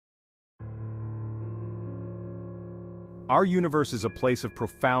Our universe is a place of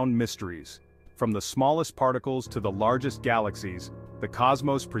profound mysteries. From the smallest particles to the largest galaxies, the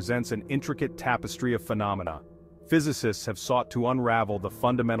cosmos presents an intricate tapestry of phenomena. Physicists have sought to unravel the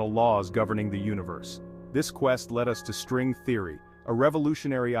fundamental laws governing the universe. This quest led us to string theory, a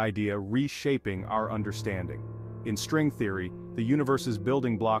revolutionary idea reshaping our understanding. In string theory, the universe's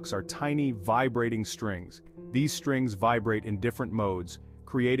building blocks are tiny, vibrating strings. These strings vibrate in different modes,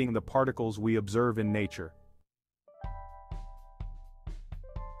 creating the particles we observe in nature.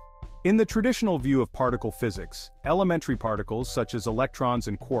 In the traditional view of particle physics, elementary particles such as electrons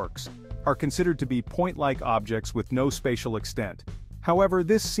and quarks are considered to be point-like objects with no spatial extent. However,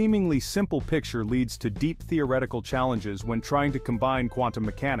 this seemingly simple picture leads to deep theoretical challenges when trying to combine quantum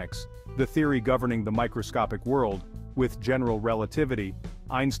mechanics, the theory governing the microscopic world, with general relativity,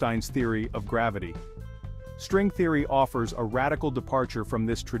 Einstein's theory of gravity. String theory offers a radical departure from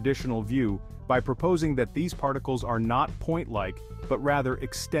this traditional view by proposing that these particles are not point-like, but rather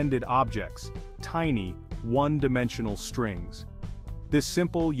extended objects, tiny, one-dimensional strings. This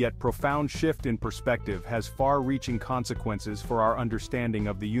simple yet profound shift in perspective has far-reaching consequences for our understanding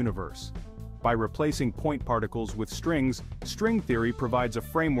of the universe. By replacing point particles with strings, string theory provides a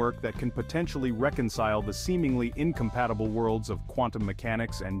framework that can potentially reconcile the seemingly incompatible worlds of quantum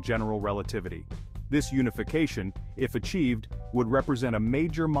mechanics and general relativity. This unification, if achieved, would represent a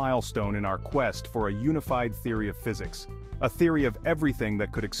major milestone in our quest for a unified theory of physics, a theory of everything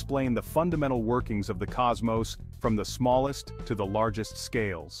that could explain the fundamental workings of the cosmos from the smallest to the largest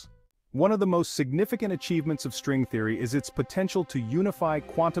scales. One of the most significant achievements of string theory is its potential to unify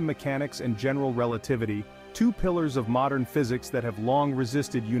quantum mechanics and general relativity, two pillars of modern physics that have long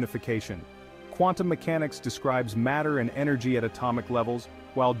resisted unification. Quantum mechanics describes matter and energy at atomic levels,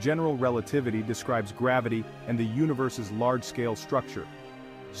 while general relativity describes gravity and the universe's large-scale structure.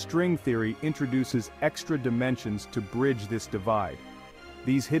 String theory introduces extra dimensions to bridge this divide.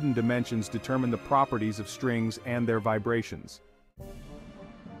 These hidden dimensions determine the properties of strings and their vibrations.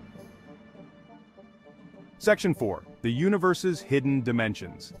 Section 4. The universe's hidden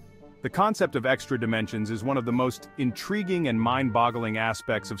dimensions. The concept of extra dimensions is one of the most intriguing and mind-boggling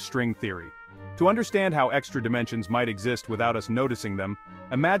aspects of string theory. To understand how extra dimensions might exist without us noticing them,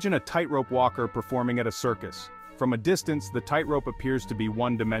 imagine a tightrope walker performing at a circus. From a distance, the tightrope appears to be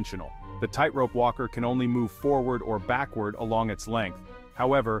one-dimensional. The tightrope walker can only move forward or backward along its length.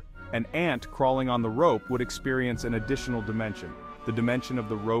 However, an ant crawling on the rope would experience an additional dimension, the dimension of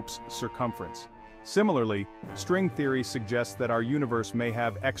the rope's circumference. Similarly, string theory suggests that our universe may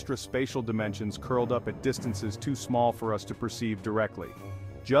have extra spatial dimensions curled up at distances too small for us to perceive directly.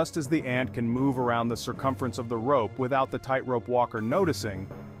 Just as the ant can move around the circumference of the rope without the tightrope walker noticing,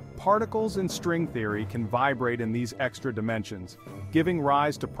 particles in string theory can vibrate in these extra dimensions, giving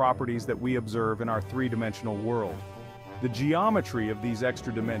rise to properties that we observe in our three-dimensional world. The geometry of these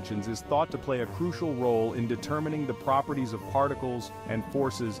extra dimensions is thought to play a crucial role in determining the properties of particles and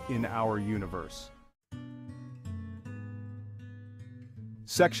forces in our universe.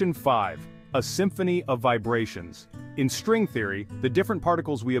 Section 5. A Symphony of Vibrations. In string theory, the different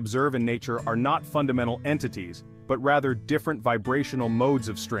particles we observe in nature are not fundamental entities, but rather different vibrational modes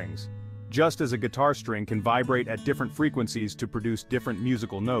of strings. Just as a guitar string can vibrate at different frequencies to produce different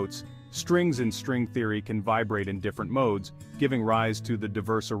musical notes, strings in string theory can vibrate in different modes, giving rise to the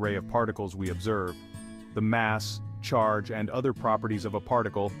diverse array of particles we observe. The mass, charge, and other properties of a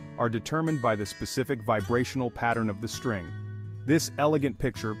particle are determined by the specific vibrational pattern of the string. This elegant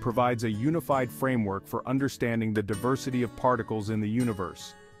picture provides a unified framework for understanding the diversity of particles in the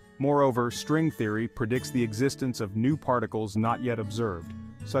universe. Moreover, string theory predicts the existence of new particles not yet observed,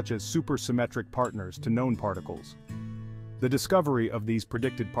 such as supersymmetric partners to known particles. The discovery of these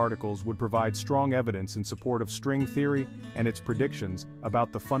predicted particles would provide strong evidence in support of string theory and its predictions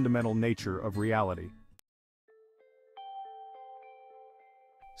about the fundamental nature of reality.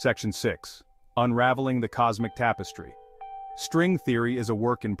 Section 6. Unraveling the Cosmic Tapestry. String theory is a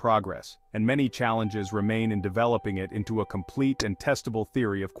work in progress, and many challenges remain in developing it into a complete and testable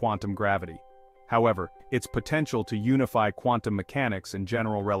theory of quantum gravity. However, its potential to unify quantum mechanics and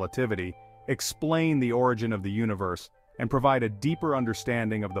general relativity, explain the origin of the universe, and provide a deeper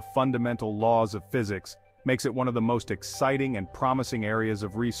understanding of the fundamental laws of physics makes it one of the most exciting and promising areas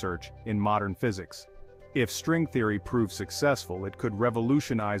of research in modern physics. If string theory proves successful, it could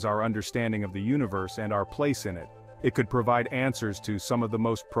revolutionize our understanding of the universe and our place in it. It could provide answers to some of the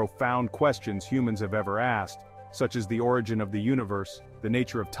most profound questions humans have ever asked, such as the origin of the universe, the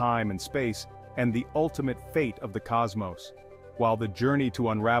nature of time and space, and the ultimate fate of the cosmos. While the journey to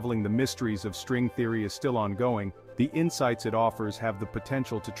unraveling the mysteries of string theory is still ongoing, the insights it offers have the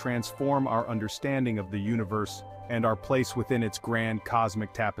potential to transform our understanding of the universe and our place within its grand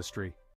cosmic tapestry.